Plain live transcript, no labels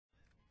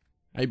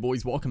Hey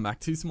boys, welcome back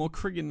to some more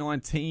Cricket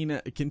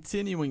 19,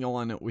 continuing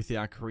on with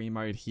our career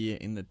mode here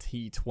in the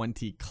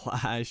T20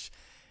 Clash,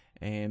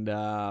 and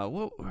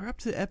well, we're up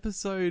to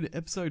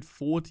episode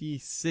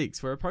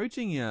 46. We're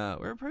approaching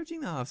the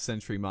half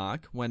century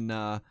mark. When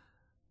not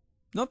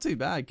too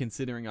bad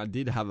considering I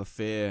did have a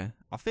fair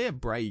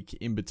break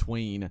in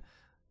between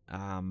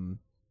uploads.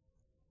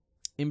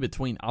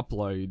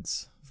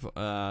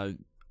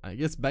 I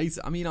guess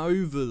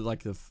over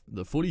like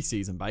the footy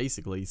season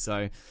basically.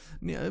 So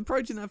yeah,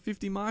 approaching that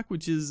 50 mark,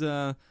 which is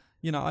I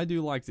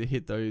do like to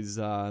hit those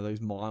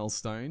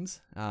milestones.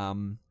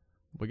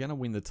 We're gonna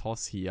win the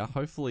toss here.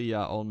 Hopefully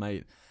old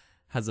mate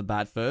has a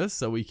bat first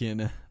so we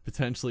can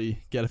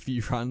potentially get a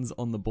few runs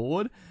on the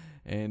board,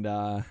 and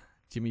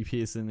Jimmy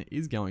Pearson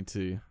is going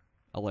to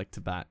elect to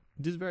bat,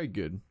 which is very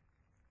good.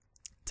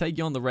 Take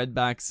you on the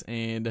Redbacks,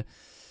 and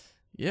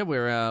yeah,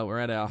 we're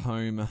at our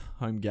home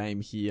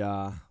game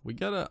here. We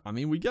got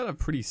a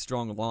pretty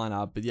strong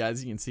lineup, but yeah,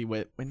 as you can see,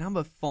 we're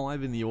number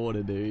 5 in the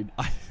order, dude.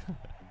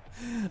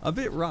 A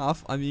bit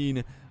rough. I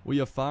mean, we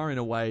are far and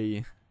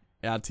away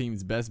our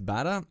team's best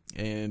batter,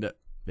 and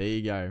there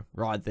you go,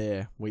 right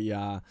there. We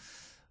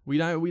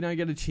don't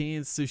get a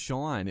chance to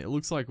shine. It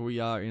looks like we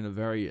are in a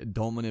very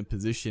dominant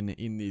position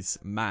in this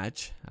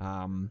match.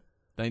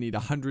 They need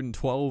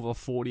 112 or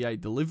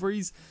 48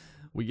 deliveries.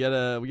 We get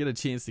a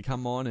chance to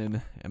come on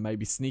and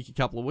maybe sneak a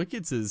couple of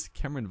wickets, as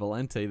Cameron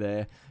Valente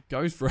there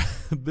goes for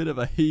a bit of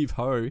a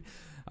heave-ho.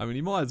 I mean,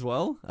 he might as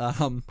well.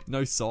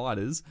 No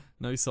siders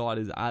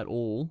at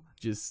all.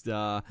 Just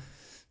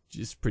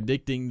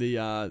predicting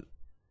the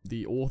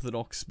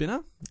orthodox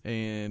spinner,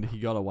 and he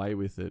got away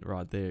with it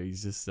right there.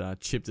 He's just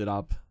chipped it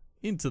up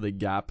into the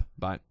gap.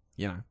 But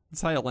you know, the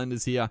tail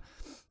enders here,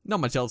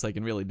 not much else they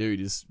can really do.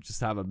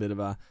 Just have a bit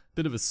of a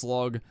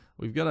slog.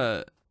 We've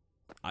got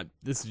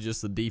this is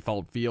just the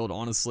default field.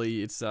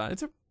 Honestly, it's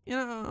not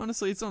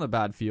a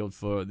bad field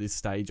for this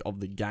stage of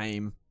the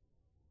game.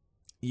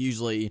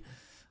 Usually,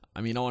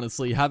 I mean,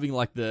 honestly, having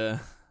like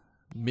the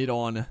mid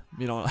on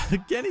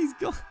again, he's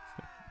got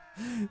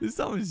this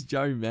time it's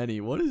Joe Manny.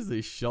 What is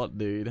this shot,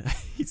 dude?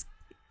 He's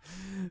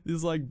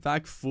this like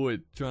back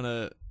foot trying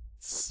to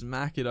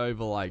smack it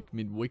over like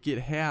mid wicket.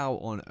 How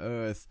on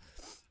earth?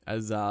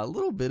 As a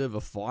little bit of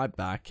a fight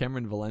back,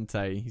 Cameron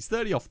Valente, he's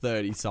 30 off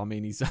 30, so I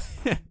mean he's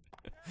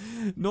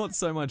not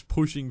so much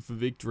pushing for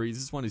victories.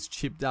 This one is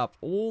chipped up,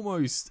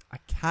 almost a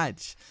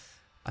catch.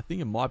 I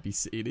think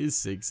it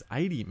is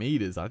 80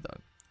 meters. I thought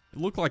it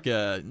looked like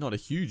not a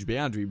huge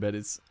boundary, but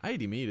it's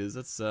 80 meters.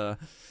 That's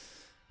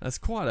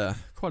quite a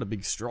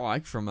big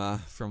strike from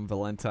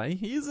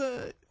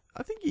Valente.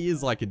 I think he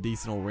is like a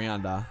decent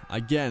all-rounder.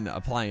 Again,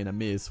 a play and a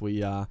miss.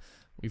 We've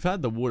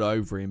had the wood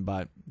over him,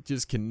 but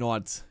just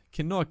cannot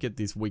get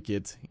this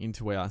wicket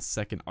into our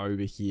second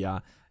over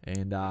here.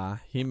 And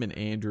him and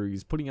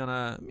Andrews putting on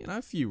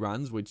a few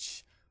runs,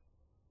 which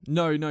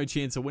no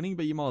chance of winning,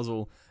 but you might as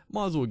well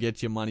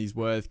get your money's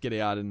worth, get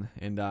out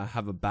and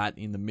have a bat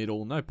in the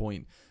middle. No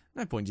point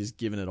just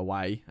giving it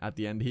away at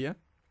the end here.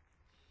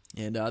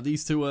 And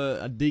these two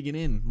are digging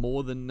in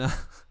more than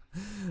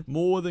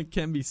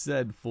can be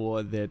said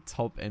for their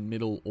top and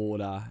middle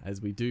order,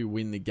 as we do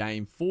win the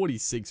game.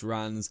 46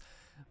 runs.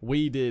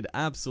 We did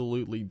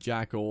absolutely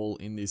jack all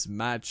in this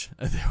match.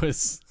 There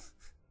was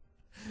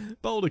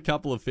bowled a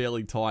couple of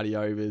fairly tidy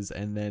overs,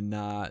 and then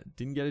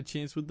didn't get a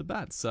chance with the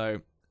bat.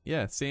 So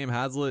yeah, Sam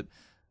Hazlitt,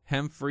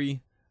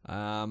 Humphrey,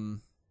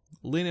 Lynn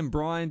and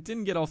Brian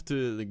didn't get off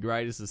to the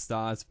greatest of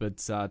starts, but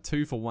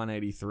 2 for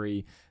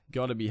 183.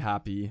 Got to be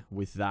happy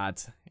with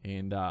that.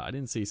 And I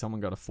didn't see someone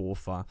got a 4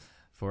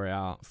 for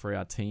our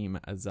team,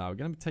 as we're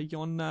going to take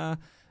on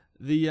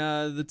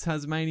the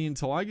Tasmanian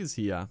Tigers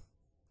here.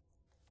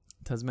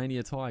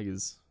 Tasmania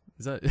Tigers.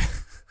 Is that?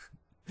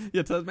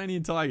 Yeah,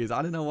 Tasmanian Tigers.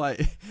 I don't know why.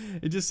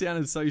 It just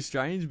sounded so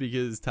strange,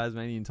 because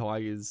Tasmanian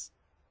Tigers,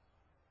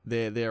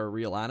 they're a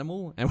real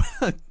animal. And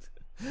I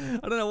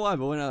don't know why,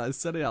 but when I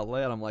said it out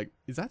loud, I'm like,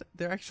 is that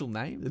their actual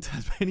name? The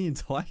Tasmanian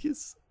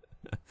Tigers?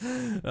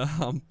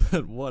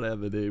 But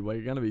whatever, dude.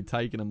 We're going to be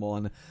taking them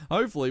on.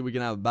 Hopefully we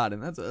can have a bat.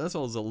 And that's what I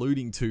was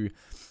alluding to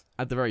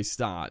at the very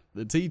start.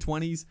 The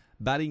T20s,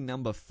 batting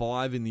number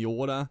 5 in the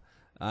order.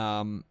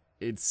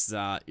 It's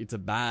a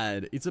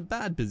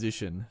bad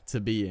position to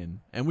be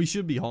in, and we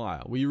should be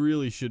higher. We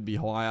really should be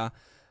higher.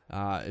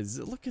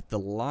 Look at the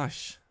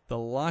lush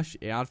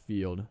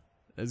outfield,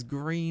 as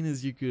green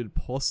as you could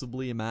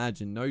possibly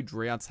imagine. No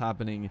droughts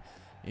happening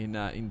in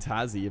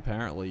Tassie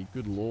apparently.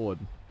 Good lord,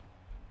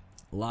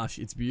 lush.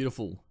 It's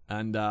beautiful,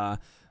 and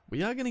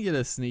we are gonna get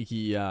a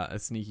sneaky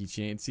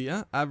chance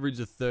here.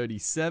 Average of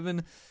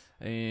 37,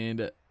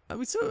 and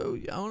so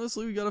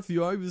honestly, we got a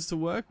few overs to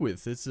work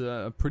with. It's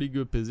a pretty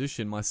good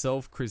position.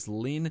 Myself, Chris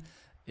Lynn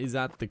is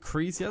at the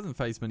crease. He hasn't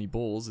faced many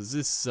balls. As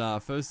this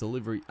first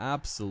delivery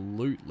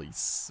absolutely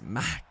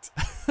smacked.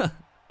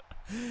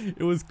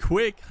 It was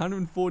quick.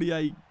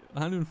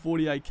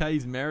 148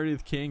 Ks.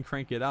 Meredith can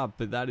crank it up,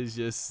 but that is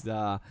just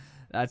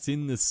That's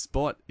in the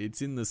spot.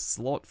 It's in the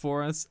slot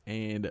for us,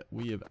 and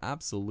we have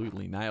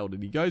absolutely nailed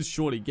it. He goes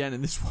short again,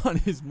 and this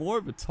one is more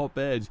of a top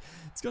edge.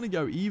 It's going to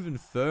go even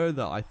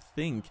further, I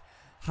think.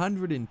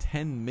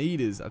 110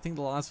 meters. I think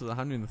the last was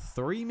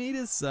 103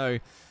 meters. So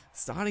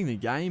starting the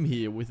game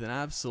here with an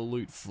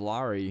absolute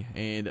flurry,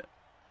 and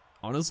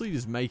honestly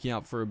just making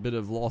up for a bit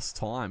of lost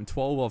time.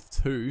 12 off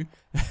 2,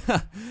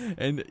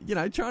 and you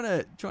know,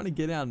 trying to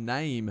get our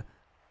name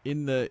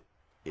in the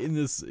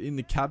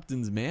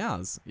captain's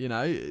mouths. You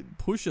know,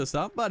 push us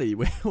up, buddy.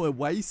 We're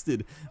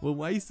wasted. We're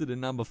wasted at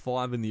number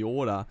 5 in the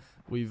order.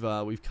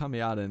 We've come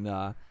out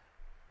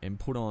and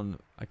put on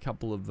a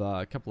couple of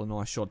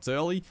nice shots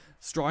early.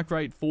 Strike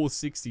rate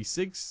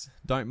 466.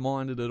 Don't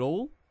mind it at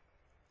all.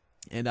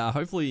 And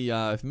hopefully,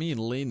 if me and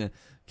Lynn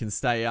can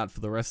stay out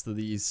for the rest of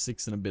these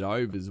 6 and a bit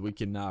overs, we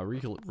can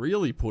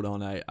really put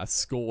on a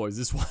score. Is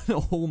this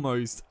one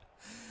almost?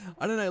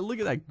 I don't know. Look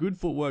at that. Good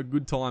footwork,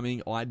 good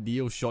timing,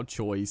 ideal shot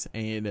choice,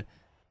 and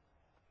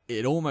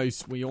we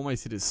almost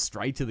hit it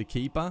straight to the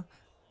keeper.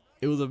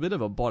 It was a bit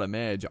of a bottom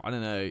edge. I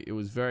don't know. It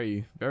was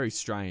very, very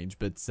strange,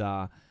 but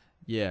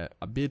yeah,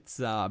 a bit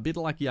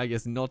lucky, I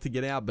guess, not to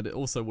get out, but it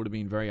also would have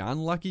been very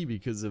unlucky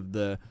because of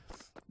the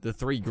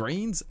 3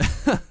 greens.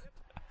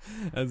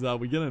 As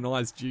we get a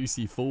nice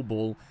juicy full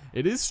ball.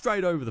 It is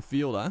straight over the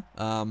fielder,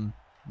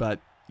 but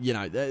you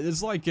know,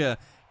 there's like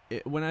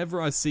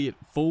whenever I see it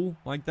full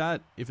like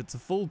that, if it's a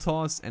full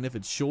toss and if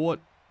it's short,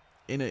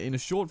 in a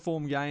short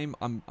form game,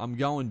 I'm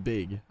going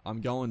big.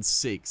 I'm going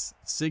 6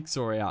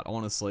 or out,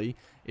 honestly.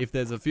 If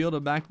there's a fielder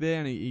back there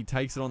and he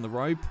takes it on the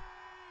rope,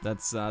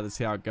 that's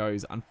how it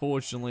goes.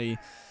 Unfortunately,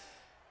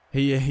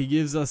 he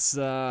gives us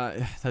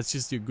that's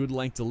just a good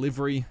length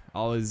delivery.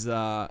 I was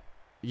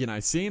you know,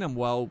 seeing him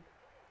well,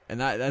 and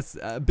that's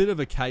a bit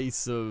of a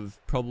case of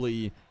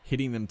probably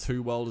hitting them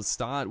too well to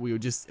start. We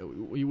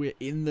were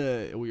in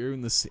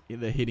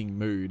the hitting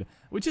mood,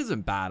 which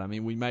isn't bad. I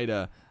mean, we made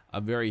a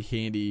very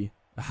handy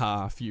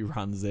few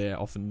runs there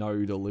off of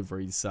no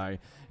deliveries, so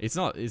it's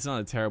not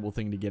a terrible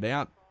thing to get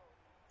out.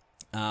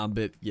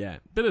 But yeah,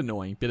 bit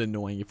annoying.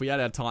 If we had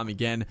our time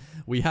again,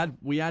 we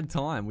had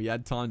time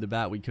to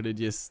bat. We could have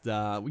just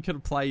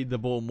played the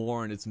ball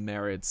more on its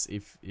merits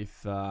if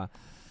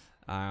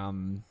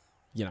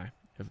you know,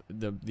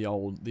 the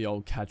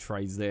old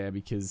catchphrase there,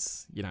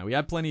 because you know, we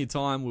had plenty of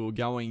time. We were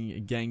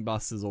going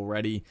gangbusters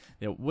already.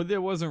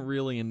 There wasn't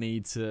really a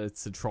need to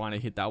try to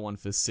hit that one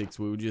for 6.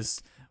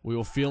 We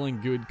were feeling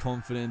good,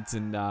 confident,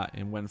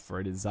 and went for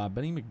it. Is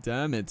Benny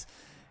McDermott.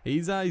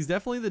 He's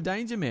definitely the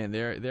danger man.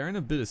 They're in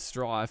a bit of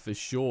strife for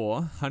sure.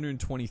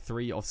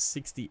 123 off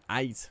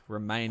 68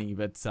 remaining,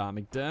 but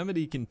McDermott,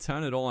 he can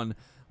turn it on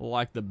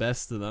like the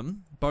best of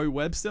them. Bo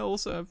Webster,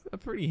 also a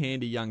pretty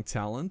handy young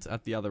talent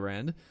at the other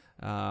end.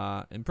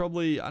 And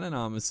probably, I don't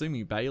know, I'm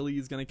assuming Bailey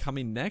is going to come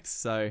in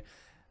next. So,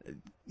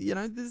 you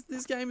know,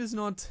 this game is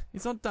not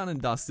done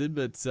and dusted,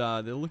 but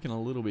they're looking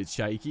a little bit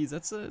shaky.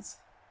 It's a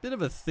bit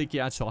of a thick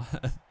outside,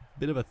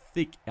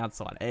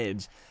 outside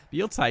edge. But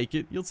you'll take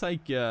it. You'll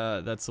take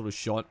that sort of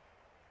shot.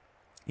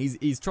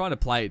 He's trying to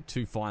play it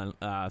too fine,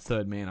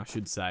 third man, I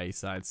should say.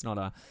 So it's not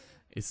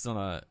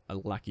a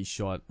lucky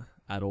shot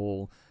at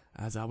all.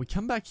 As we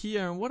come back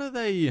here, and what are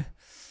they?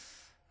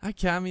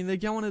 Okay, I mean, they're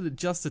going at it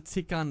just a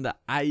tick under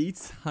 8,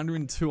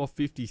 102 off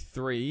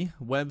 53.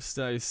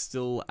 Webster is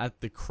still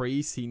at the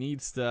crease. He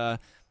needs to,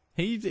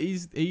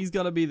 he's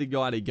got to be the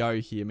guy to go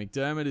here.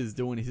 McDermott is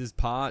doing his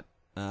part,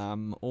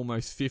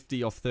 almost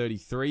 50 off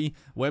 33.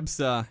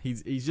 Webster,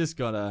 he's just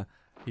got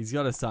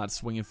to start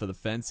swinging for the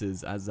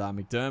fences as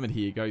McDermott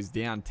here goes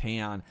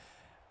downtown.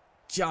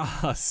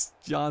 Just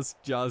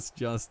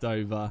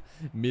over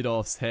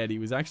mid-off's head. He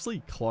was actually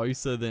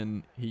closer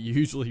than he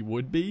usually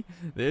would be.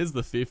 There's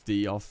the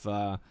 50 off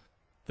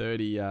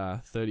 30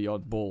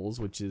 odd balls,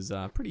 which is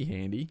pretty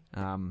handy.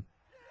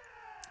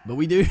 But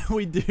we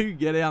do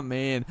get our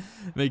man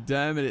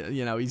McDermott.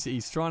 You know,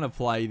 he's trying to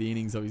play the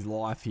innings of his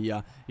life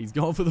here. He's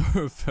gone for the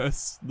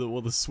reverse,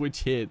 the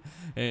switch hit,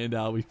 and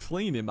we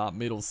cleaned him up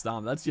middle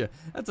stump. That's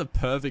a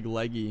perfect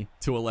leggy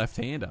to a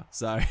left-hander.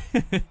 So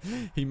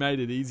he made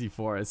it easy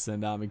for us.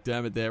 And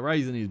McDermott there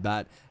raising his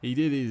bat. He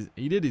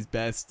did his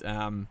best.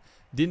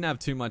 Didn't have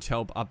too much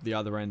help up the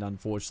other end,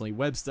 unfortunately.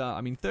 Webster,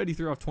 I mean,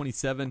 33 off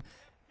 27.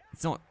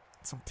 It's not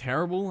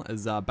terrible.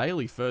 As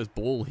Bailey first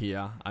ball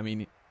here. I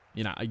mean,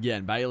 you know,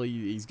 again, Bailey,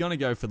 he's going to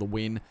go for the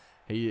win.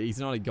 He's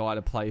not a guy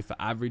to play for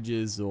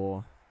averages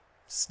or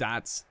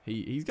stats.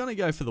 He's going to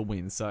go for the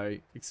win. So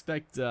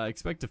expect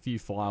a few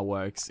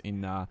fireworks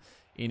in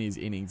his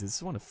innings.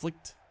 This one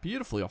flicked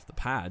beautifully off the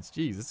pads.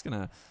 Jeez, it's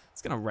gonna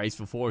race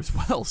for 4 as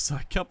well. So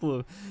a couple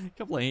of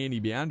handy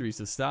boundaries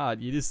to start.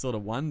 You just sort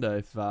of wonder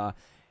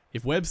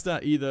if Webster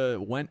either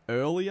went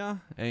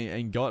earlier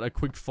and got a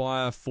quick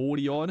fire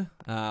 40 odd,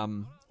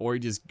 or he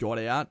just got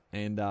out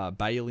and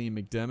Bailey and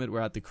McDermott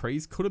were at the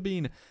crease. Could have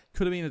been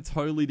a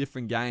totally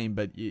different game,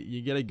 but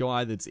you get a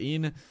guy that's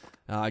in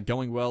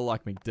going well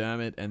like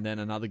McDermott, and then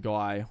another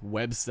guy,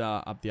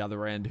 Webster, up the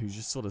other end, who's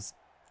just sort of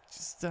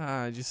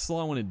just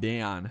slowing it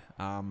down.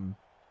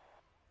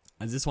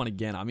 as this one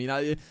again. I mean,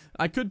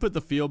 I could put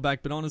the field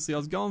back, but honestly, I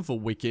was going for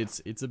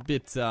wickets. It's a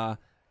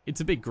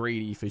bit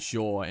greedy for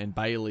sure. And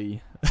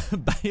Bailey,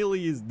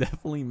 Bailey is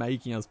definitely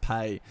making us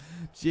pay.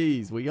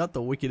 Jeez, we got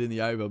the wicket in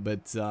the over,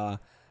 but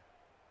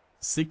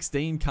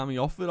 16 coming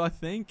off it, I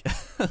think.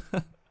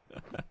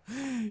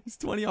 He's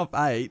 20 off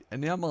 8,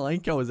 and now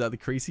Malenko is at the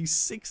crease. He's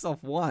 6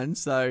 off 1,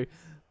 so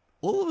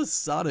all of a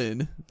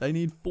sudden, they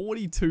need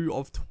 42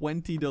 of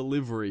 20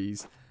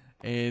 deliveries,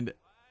 and a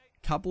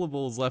couple of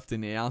balls left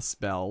in our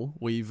spell.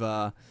 We've,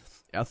 our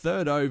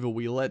third over,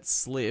 we let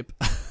slip.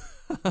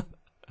 But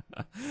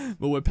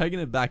we're pegging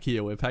it back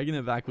here. We're pegging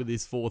it back with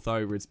this fourth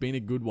over. It's been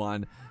a good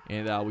one,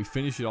 and we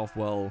finish it off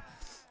well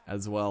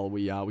as well.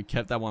 We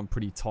kept that one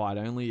pretty tight.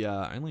 Only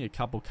a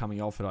couple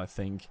coming off it, I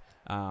think.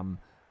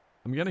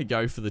 I'm going to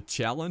go for the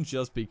challenge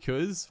just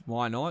because.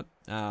 Why not?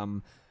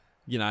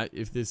 You know,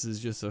 if this is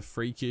just a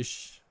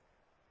freakish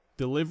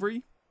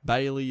delivery,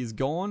 Bailey is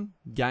gone.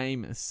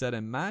 Game, set,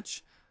 and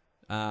match.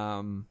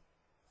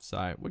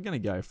 So we're going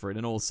to go for it.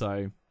 And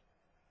also,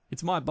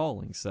 it's my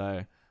bowling,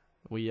 so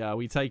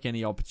we take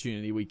any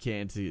opportunity we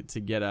can to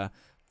get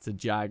to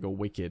jag a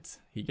wicket.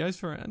 He goes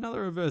for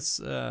another reverse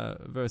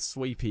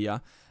sweep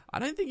here. I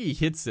don't think he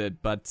hits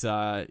it, but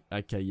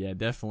okay, yeah,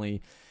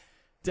 definitely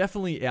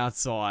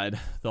outside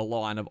the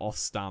line of off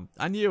stump.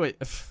 I knew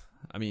it.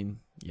 I mean,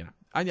 you know,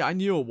 I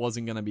knew it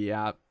wasn't going to be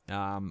out.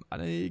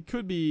 It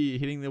could be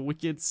hitting the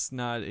wickets.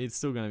 No, it's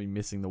still going to be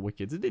missing the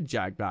wickets. It did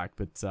jag back,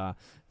 but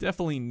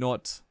definitely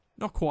not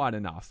quite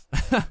enough.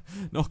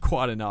 Not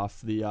quite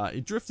enough.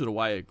 It drifted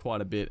away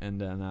quite a bit and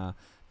then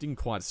didn't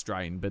quite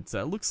straighten. But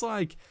looks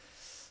like,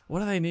 what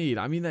do they need?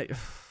 I mean,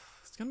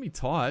 it's going to be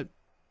tight.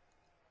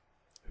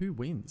 Who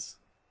wins?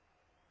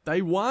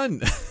 They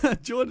won.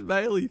 Jordan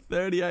Bailey,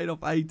 38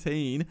 off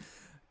 18.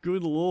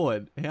 Good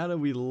Lord. How did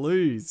we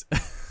lose?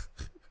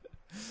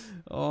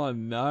 Oh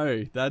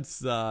no.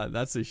 That's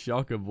a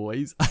shocker,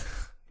 boys.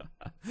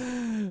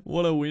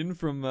 What a win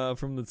from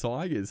the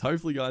Tigers.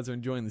 Hopefully you guys are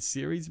enjoying the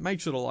series. Make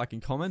sure to like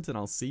and comment, and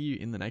I'll see you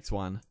in the next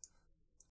one.